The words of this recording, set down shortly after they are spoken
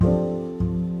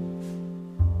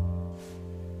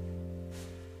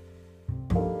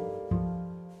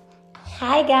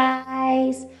Hi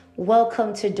guys,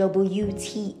 welcome to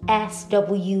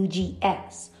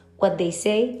WTSWGS. What they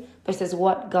say versus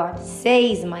what God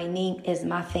says. My name is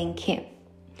Mathen Kim.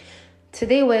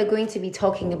 Today we're going to be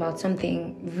talking about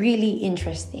something really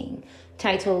interesting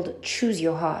titled Choose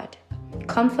Your Heart: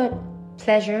 Comfort,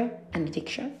 Pleasure, and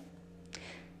Addiction.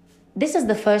 This is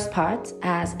the first part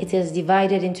as it is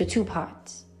divided into two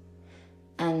parts.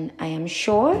 And I am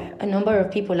sure a number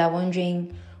of people are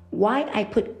wondering why I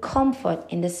put comfort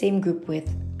in the same group with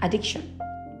addiction.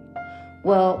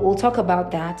 Well, we'll talk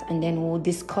about that and then we'll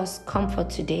discuss comfort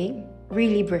today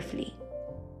really briefly.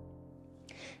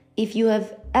 If you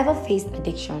have ever faced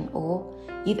addiction or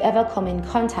you've ever come in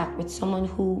contact with someone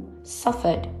who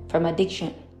suffered from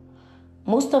addiction,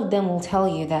 most of them will tell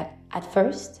you that at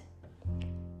first,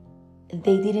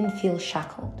 they didn't feel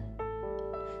shackled.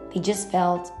 They just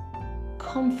felt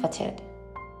comforted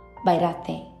by that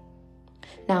thing.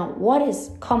 Now, what is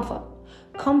comfort?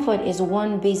 Comfort is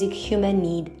one basic human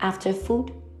need after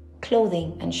food,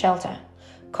 clothing, and shelter.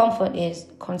 Comfort is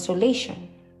consolation,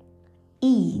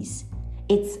 ease.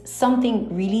 It's something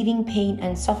relieving pain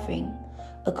and suffering,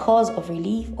 a cause of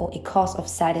relief or a cause of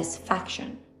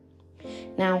satisfaction.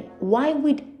 Now, why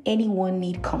would anyone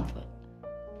need comfort?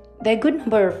 There are a good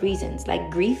number of reasons like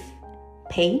grief,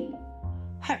 pain,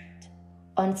 hurt,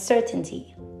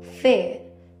 uncertainty, fear,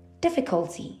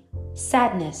 difficulty,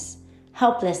 sadness,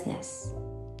 helplessness,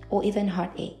 or even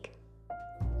heartache.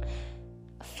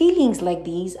 Feelings like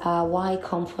these are why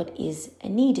comfort is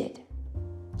needed.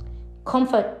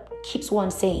 Comfort keeps one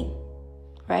sane,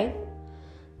 right?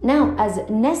 Now, as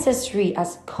necessary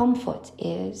as comfort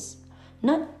is,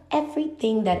 not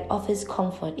everything that offers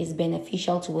comfort is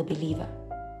beneficial to a believer.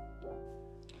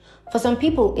 For some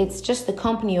people, it's just the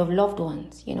company of loved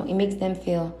ones. It makes them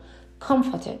feel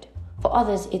comforted. For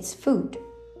others, it's food.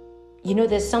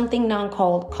 There's something now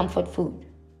called comfort food.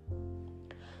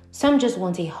 Some just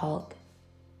want a hug.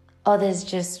 Others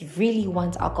just really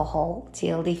want alcohol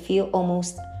till they feel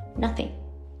almost nothing.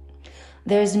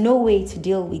 There's no way to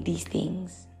deal with these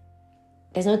things.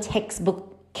 There's no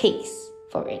textbook case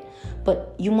for it.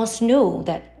 But you must know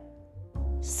that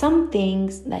some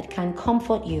things that can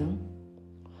comfort you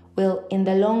will in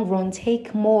the long run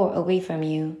take more away from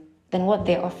you than what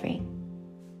they're offering.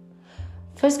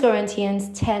 1 Corinthians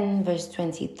 10 verse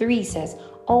 23 says,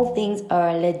 all things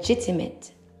are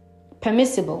legitimate,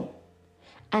 permissible,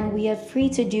 and we are free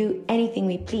to do anything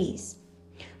we please.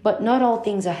 But not all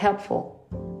things are helpful,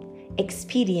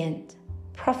 expedient,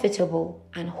 profitable,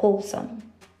 and wholesome.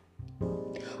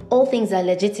 All things are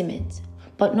legitimate,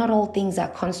 but not all things are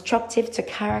constructive to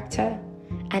character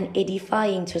and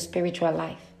edifying to spiritual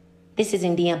life. This is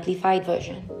in the Amplified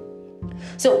Version.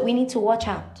 So we need to watch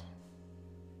out.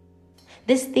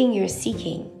 This thing you're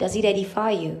seeking, does it edify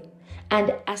you?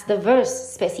 And as the verse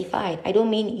specified, I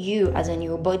don't mean you as in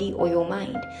your body or your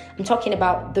mind. I'm talking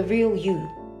about the real you,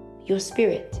 your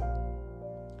spirit.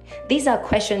 These are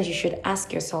questions you should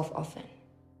ask yourself often.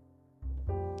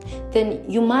 Then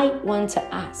you might want to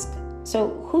ask,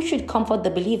 so who should comfort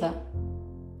the believer?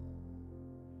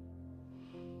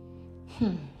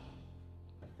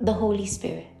 The Holy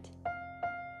Spirit.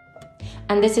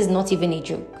 And this is not even a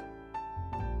joke.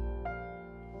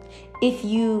 If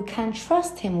you can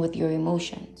trust Him with your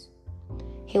emotions,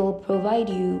 He will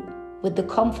provide you with the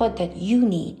comfort that you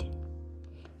need,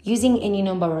 using any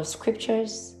number of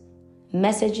scriptures,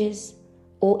 messages,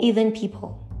 or even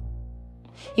people.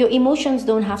 Your emotions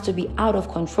don't have to be out of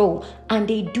control, and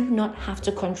they do not have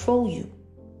to control you.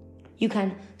 You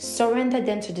can surrender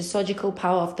them to the surgical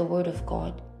power of the Word of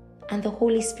God and the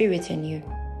Holy Spirit in you.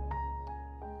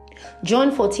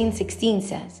 John 14:16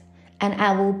 says, and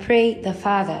I will pray the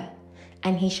Father,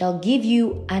 and He shall give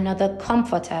you another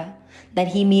comforter, that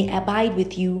He may abide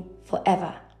with you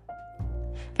forever.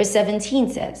 Verse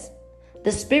 17 says,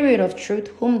 the Spirit of truth,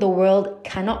 whom the world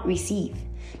cannot receive,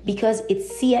 because it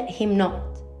seeth Him not,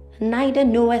 neither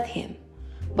knoweth Him,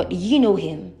 but ye know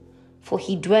Him, for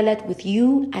He dwelleth with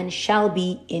you and shall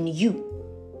be in you.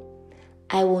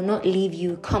 I will not leave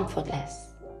you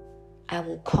comfortless. I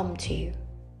will come to you.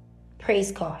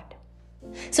 Praise God.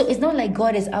 So it's not like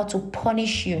God is out to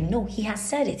punish you. No, He has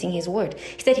said it in His word.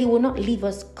 He said He will not leave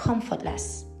us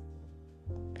comfortless.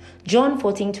 John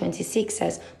 14:26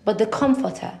 says, but the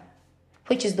Comforter,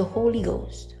 which is the Holy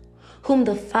Ghost, whom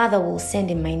the Father will send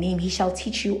in my name, He shall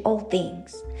teach you all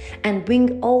things, and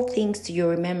bring all things to your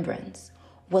remembrance,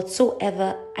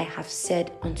 whatsoever I have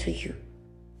said unto you.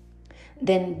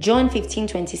 Then John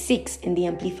 15:26 in the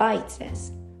Amplified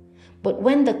says, but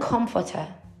when the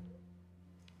Comforter,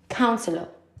 Counselor,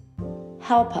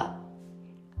 Helper,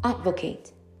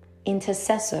 Advocate,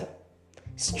 Intercessor,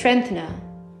 strengthener,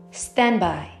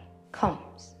 standby,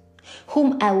 comes,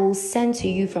 whom I will send to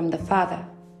you from the Father.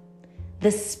 The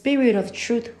Spirit of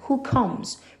truth who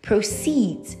comes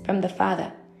proceeds from the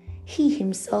Father. He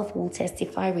himself will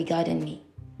testify regarding me.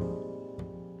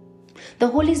 The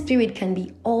Holy Spirit can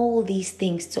be all these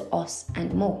things to us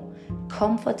and more.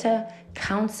 Comforter,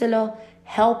 counselor,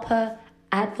 helper,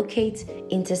 advocate,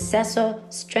 intercessor,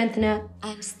 strengthener,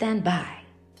 and standby.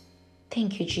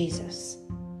 Thank you, Jesus.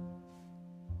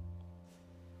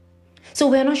 So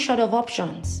we're not short of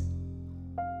options.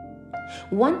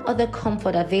 One other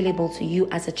comfort available to you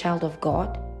as a child of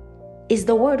God is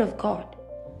the Word of God,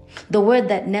 the Word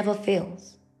that never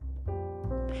fails.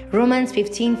 Romans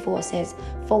 15:4 says,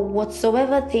 "For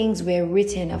whatsoever things were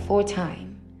written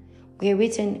aforetime were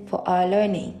written for our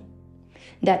learning,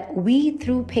 that we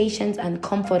through patience and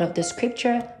comfort of the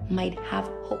Scripture might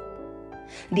have hope."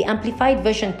 The Amplified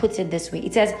Version puts it this way.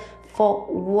 It says, "For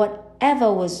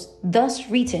whatever was thus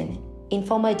written in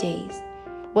former days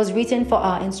was written for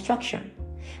our instruction,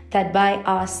 that by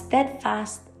our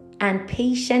steadfast and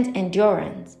patient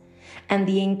endurance and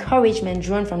the encouragement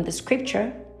drawn from the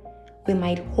Scripture, we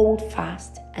might hold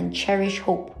fast and cherish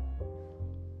hope."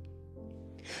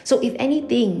 So if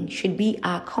anything should be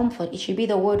our comfort, it should be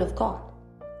the Word of God.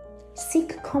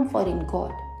 Seek comfort in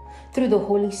God through the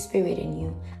Holy Spirit in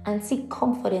you, and seek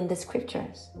comfort in the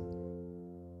Scriptures.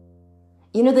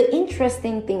 You know, the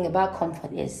interesting thing about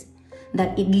comfort is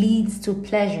that it leads to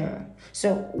pleasure.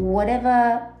 So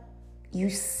whatever you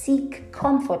seek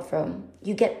comfort from,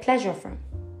 you get pleasure from.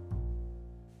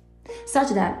 Such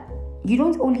that you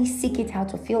don't only seek it out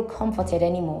to feel comforted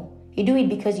anymore. You do it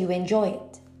because you enjoy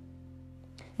it.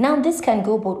 Now, this can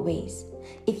go both ways.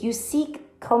 If you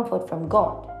seek comfort from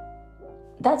God,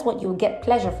 that's what you'll get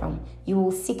pleasure from. You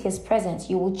will seek His presence.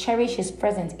 You will cherish His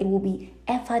presence. It will be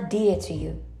ever dear to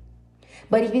you.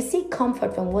 But if you seek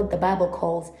comfort from what the Bible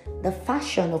calls the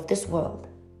fashion of this world,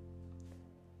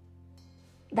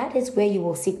 that is where you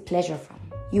will seek pleasure from.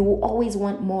 You will always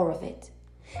want more of it.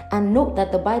 And note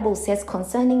that the Bible says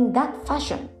concerning that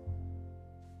fashion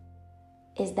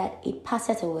is that it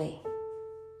passeth away,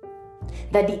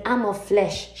 that the arm of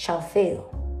flesh shall fail,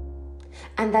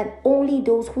 and that only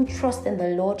those who trust in the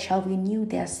Lord shall renew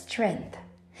their strength.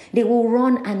 They will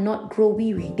run and not grow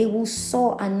weary. They will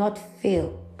soar and not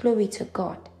fail. Glory to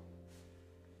God.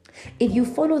 If you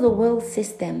follow the world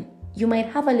system, you might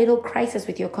have a little crisis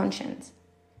with your conscience.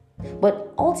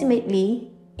 But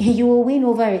ultimately, you will win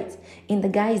over it in the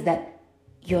guise that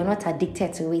you're not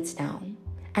addicted to it now.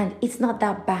 And it's not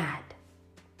that bad.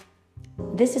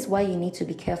 This is why you need to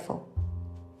be careful.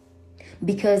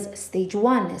 Because stage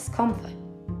 1 is comfort.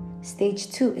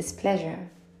 Stage 2 is pleasure.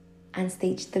 And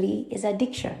stage 3 is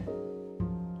addiction.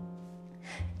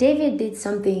 David did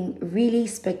something really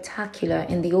spectacular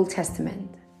in the Old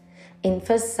Testament. In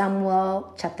 1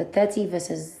 Samuel chapter 30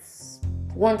 verses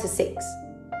 1 to 6.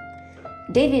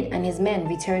 David and his men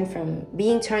returned from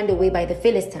being turned away by the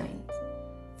Philistines,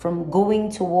 from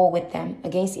going to war with them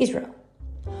against Israel,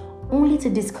 only to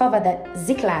discover that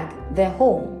Ziklag, their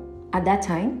home at that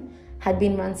time, had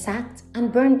been ransacked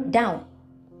and burned down,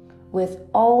 with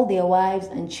all their wives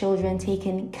and children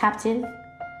taken captive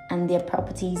and their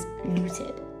properties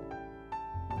looted.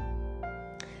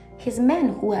 His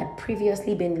men, who had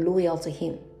previously been loyal to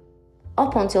him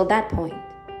up until that point,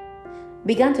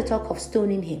 began to talk of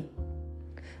stoning him.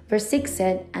 Verse 6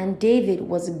 said, "And David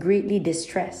was greatly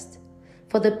distressed,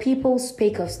 for the people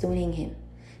spake of stoning him,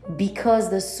 because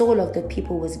the soul of the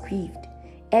people was grieved,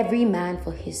 every man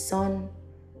for his son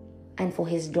and for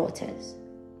his daughters.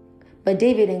 But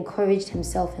David encouraged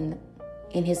himself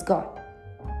in his God."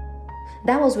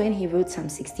 That was when he wrote Psalm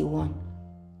 61.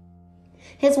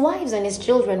 His wives and his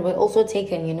children were also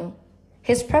taken,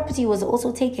 His property was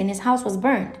also taken. His house was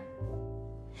burned.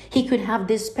 He could have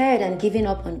despaired and given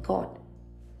up on God.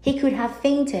 He could have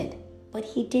fainted, but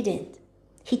he didn't.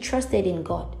 He trusted in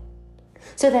God.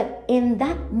 So that in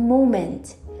that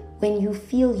moment, when you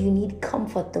feel you need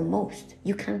comfort the most,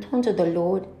 you can turn to the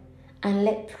Lord and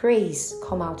let praise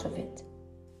come out of it.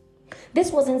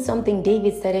 This wasn't something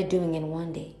David started doing in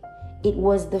one day. It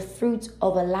was the fruit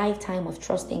of a lifetime of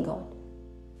trusting God.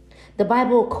 The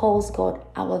Bible calls God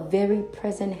our very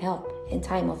present help in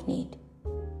time of need.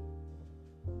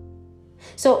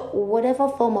 So whatever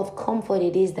form of comfort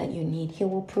it is that you need, He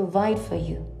will provide for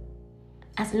you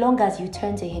as long as you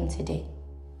turn to Him today.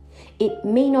 It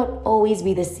may not always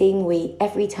be the same way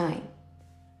every time,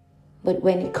 but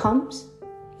when it comes,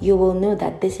 you will know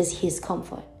that this is His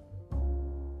comfort.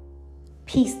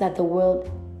 Peace that the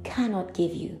world cannot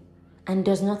give you and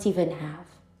does not even have.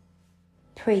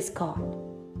 Praise God.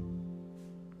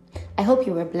 I hope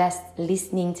you were blessed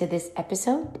listening to this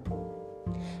episode.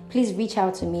 Please reach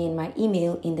out to me in my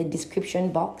email in the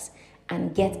description box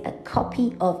and get a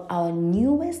copy of our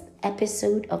newest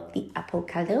episode of the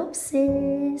Apocalypse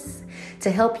to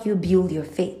help you build your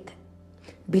faith.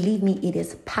 Believe me, it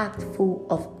is packed full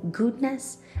of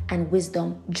goodness and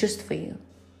wisdom just for you.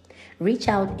 Reach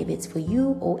out if it's for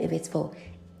you or if it's for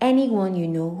anyone you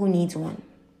know who needs one.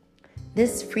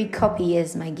 This free copy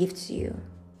is my gift to you.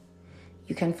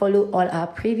 You can follow all our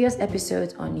previous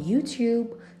episodes on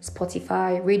YouTube,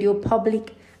 Spotify, Radio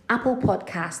Public, Apple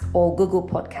Podcast, or Google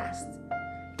Podcast.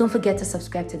 Don't forget to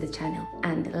subscribe to the channel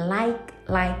and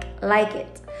like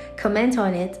it. Comment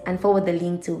on it and forward the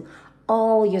link to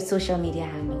all your social media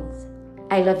handles.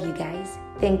 I love you guys.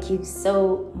 Thank you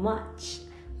so much.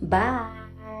 Bye.